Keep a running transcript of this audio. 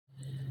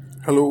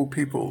Hello,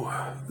 people.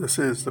 This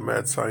is the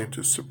Mad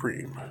Scientist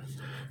Supreme,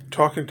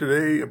 talking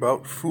today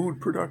about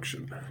food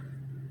production.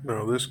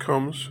 Now, this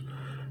comes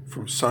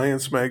from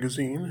Science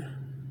Magazine,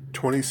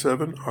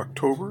 27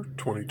 October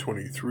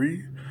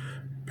 2023,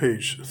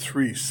 page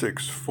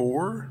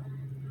 364.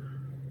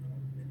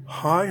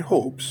 High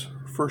hopes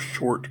for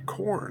short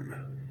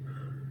corn.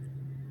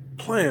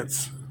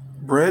 Plants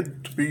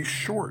bred to be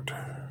short.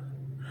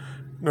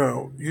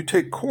 Now, you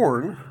take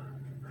corn,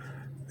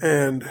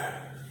 and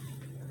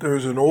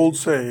there's an old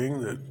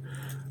saying that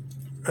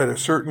at a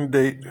certain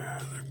date,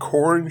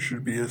 corn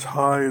should be as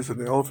high as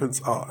an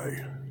elephant's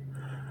eye.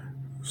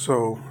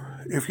 So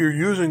if you're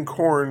using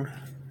corn,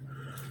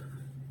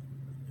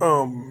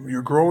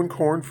 you're growing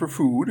corn for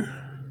food.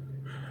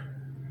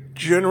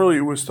 Generally,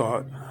 it was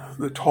thought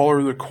the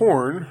taller the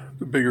corn,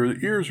 the bigger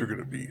the ears are going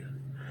to be.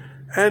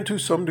 And to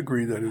some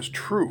degree, that is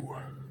true.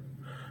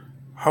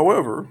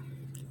 However,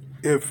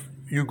 if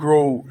you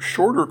grow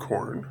shorter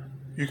corn,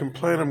 you can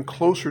plant them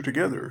closer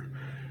together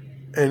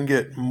and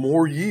get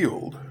more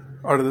yield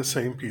out of the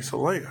same piece of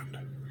land.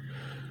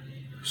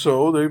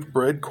 So they've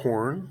bred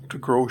corn to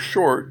grow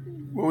short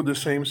with the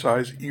same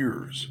size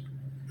ears,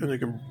 and they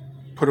can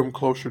put them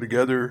closer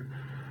together.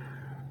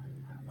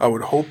 I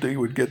would hope they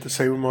would get the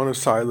same amount of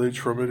silage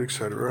from it,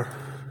 etc.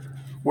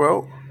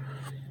 Well,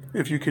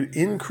 if you can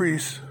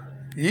increase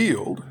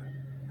yield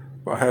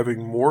by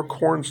having more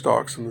corn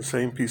stalks in the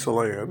same piece of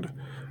land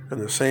and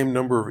the same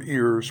number of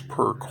ears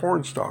per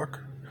corn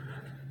stalk,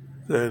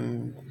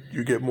 then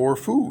you get more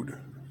food.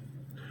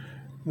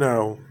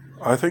 Now,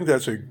 I think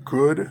that's a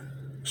good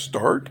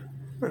start.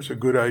 That's a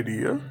good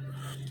idea.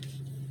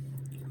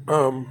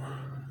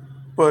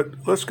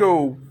 But let's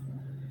go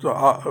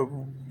a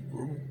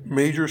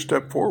major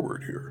step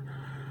forward here.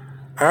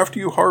 After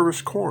you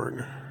harvest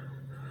corn,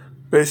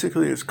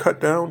 basically it's cut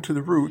down to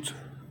the roots.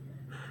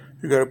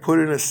 You got to put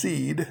in a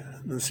seed.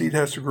 The seed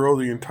has to grow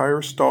the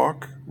entire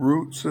stalk,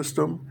 root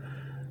system,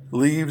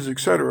 leaves,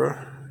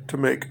 etc., to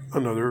make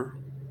another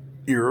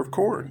ear of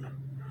corn.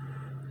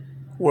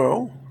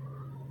 Well,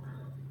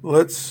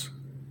 let's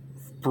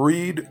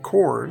breed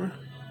corn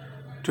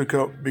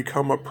to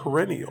become a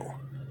perennial.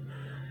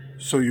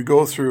 So you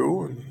go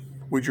through and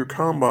with your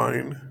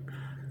combine,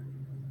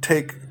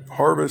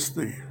 harvest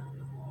the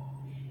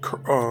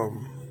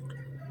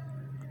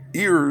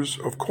ears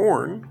of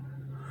corn,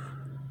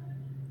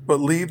 but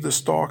leave the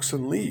stalks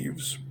and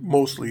leaves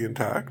mostly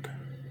intact,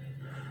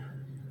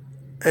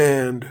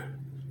 and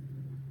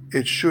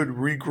it should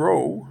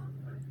regrow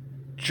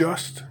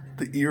just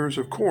the ears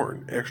of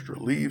corn, extra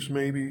leaves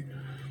maybe,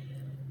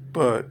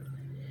 but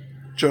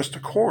just the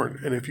corn.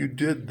 And if you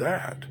did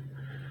that,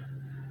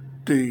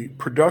 the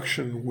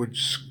production would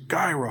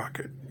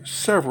skyrocket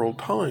several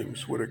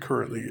times what it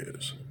currently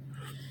is.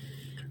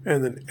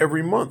 And then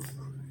every month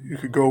you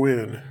could go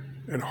in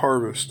and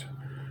harvest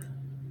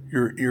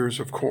your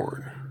ears of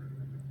corn.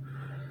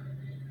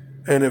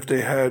 And if they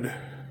had,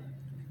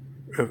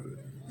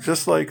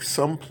 just like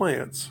some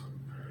plants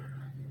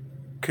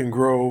can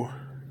grow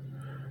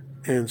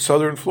in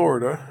southern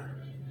Florida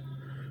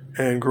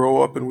and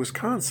grow up in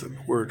Wisconsin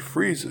where it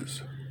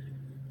freezes,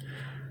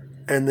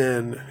 and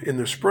then in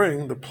the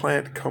spring the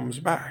plant comes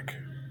back,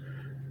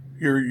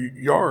 your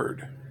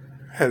yard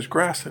has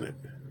grass in it,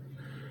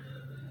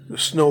 the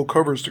snow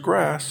covers the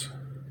grass,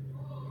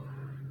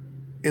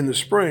 in the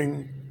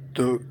spring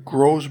it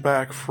grows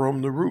back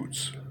from the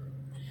roots.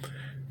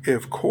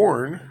 If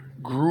corn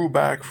grew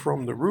back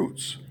from the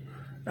roots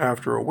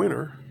after a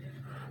winter,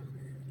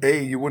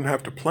 A, you wouldn't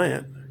have to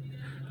plant,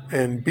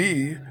 and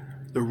B,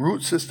 the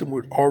root system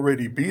would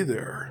already be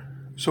there,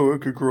 so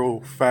it could grow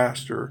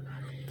faster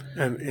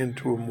and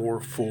into a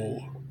more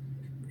full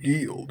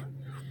yield.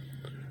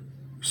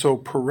 So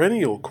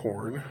perennial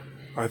corn,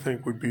 I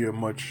think, would be a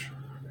much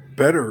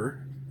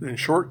better than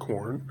short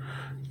corn,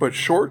 but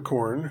short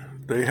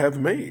corn they have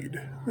made.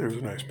 There's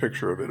a nice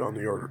picture of it on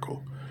the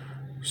article.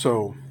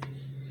 So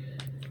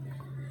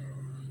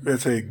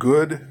it's a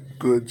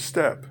good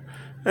step.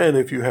 And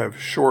if you have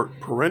short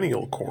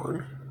perennial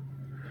corn,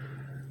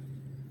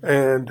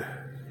 and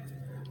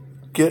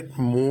get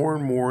more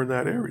and more in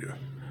that area.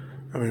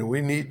 I mean,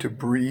 we need to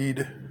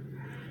breed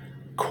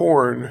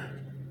corn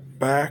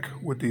back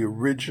with the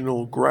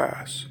original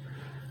grass.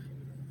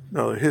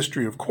 Now, the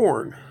history of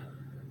corn,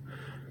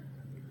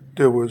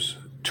 there was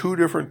two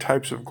different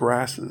types of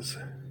grasses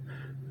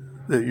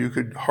that you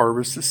could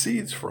harvest the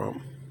seeds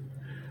from.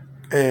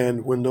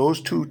 And when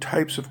those two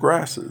types of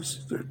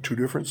grasses, they're two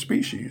different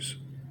species,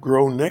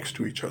 grow next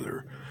to each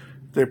other,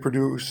 they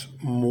produce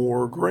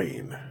more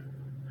grain.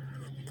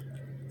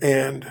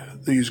 And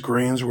these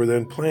grains were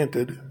then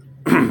planted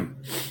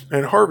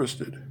and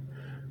harvested.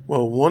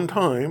 Well, one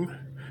time,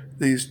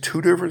 these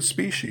two different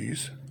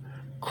species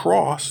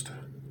crossed,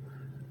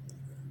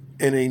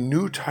 and a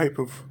new type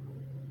of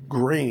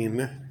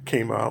grain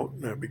came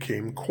out that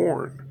became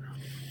corn.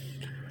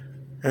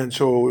 And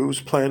so it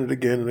was planted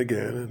again and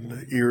again, and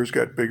the ears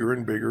got bigger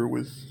and bigger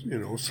with,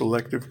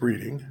 selective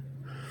breeding.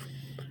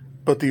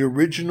 But the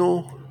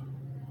original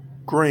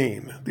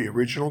grain, the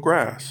original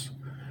grass,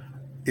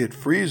 it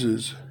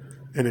freezes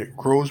and it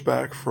grows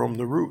back from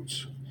the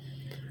roots.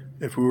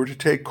 If we were to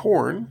take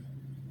corn,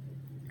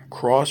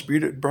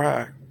 crossbreed it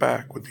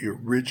back with the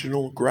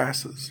original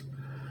grasses,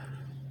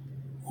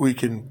 we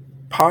can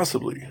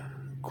possibly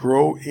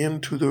grow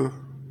into the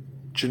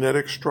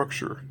genetic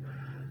structure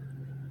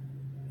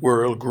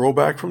where it'll grow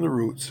back from the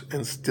roots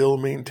and still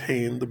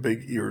maintain the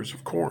big ears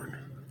of corn.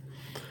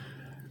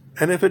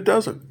 And if it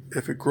doesn't,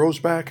 if it grows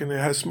back and it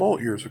has small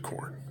ears of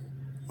corn,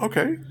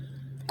 okay,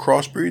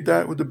 crossbreed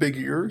that with the big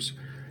ears,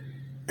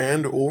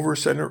 and over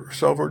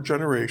several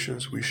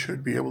generations, we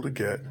should be able to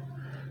get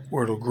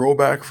where it'll grow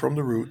back from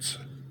the roots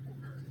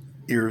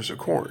ears of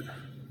corn.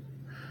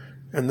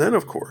 And then,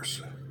 of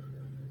course,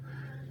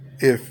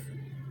 if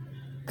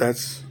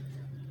that's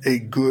a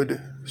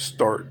good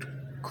start,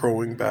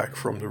 growing back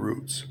from the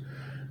roots,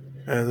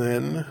 and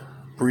then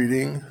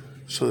breeding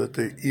so that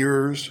the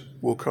ears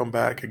will come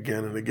back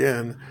again and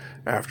again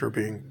after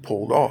being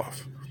pulled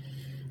off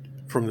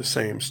from the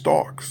same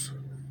stalks.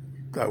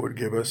 That would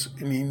give us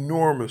an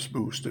enormous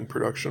boost in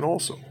production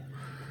also.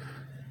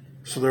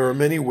 So there are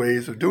many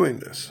ways of doing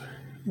this.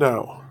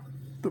 Now,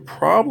 the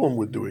problem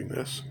with doing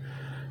this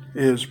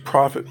is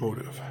profit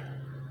motive.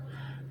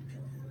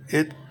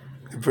 It's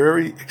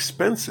very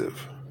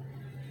expensive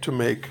to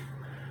make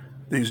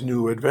these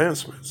new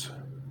advancements.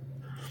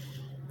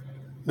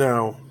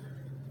 Now,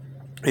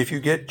 if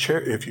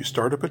you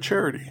start up a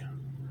charity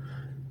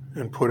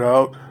and put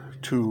out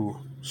to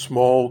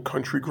small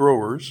country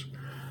growers,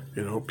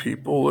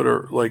 people that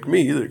are like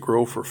me that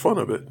grow for fun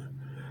of it,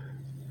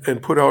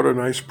 and put out a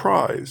nice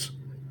prize,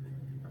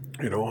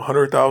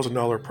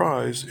 $100,000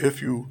 prize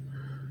if you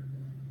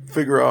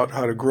figure out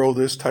how to grow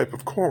this type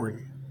of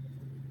corn,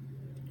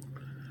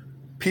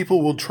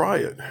 people will try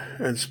it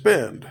and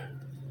spend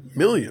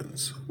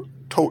millions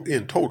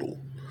in total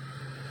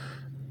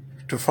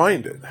to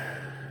find it.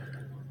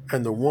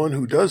 And the one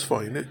who does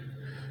find it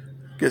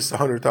gets the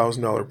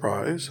 $100,000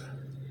 prize,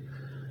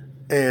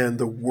 and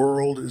the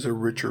world is a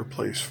richer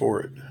place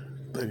for it.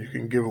 Then you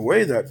can give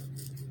away that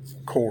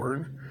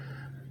corn,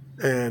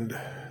 and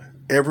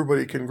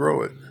everybody can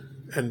grow it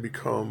and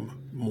become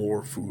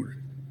more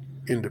food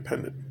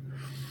independent.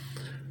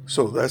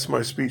 So that's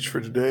my speech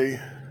for today.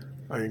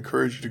 I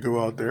encourage you to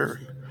go out there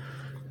and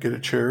get a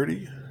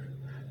charity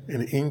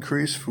and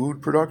increase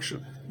food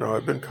production. Now,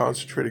 I've been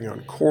concentrating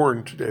on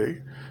corn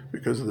today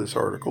because of this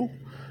article,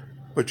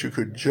 but you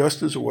could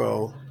just as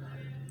well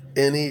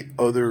any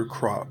other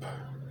crop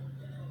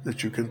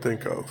that you can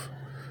think of.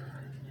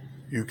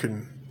 You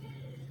can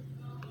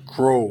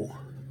grow,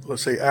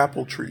 let's say,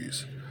 apple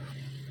trees.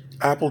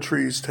 Apple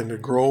trees tend to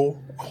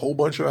grow a whole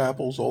bunch of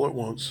apples all at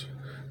once.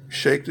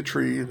 Shake the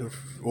tree, and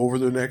over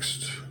the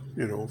next,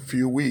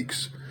 few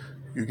weeks,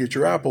 you get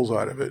your apples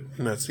out of it,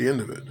 and that's the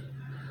end of it.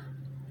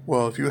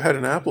 Well, if you had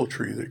an apple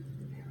tree that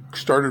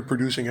started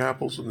producing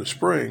apples in the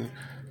spring,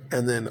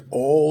 and then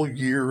all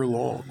year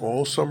long,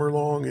 all summer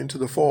long into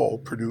the fall,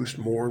 produced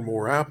more and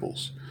more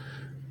apples,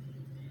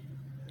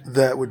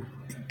 that would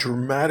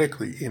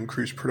dramatically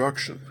increase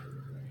production.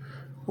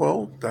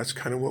 Well, that's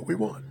kind of what we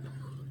want.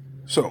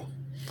 So,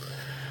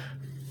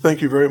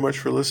 thank you very much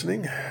for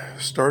listening.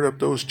 Start up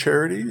those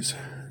charities,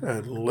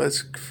 and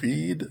let's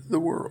feed the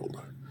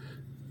world.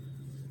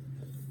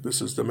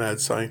 This is the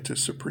Mad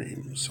Scientist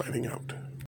Supreme signing out.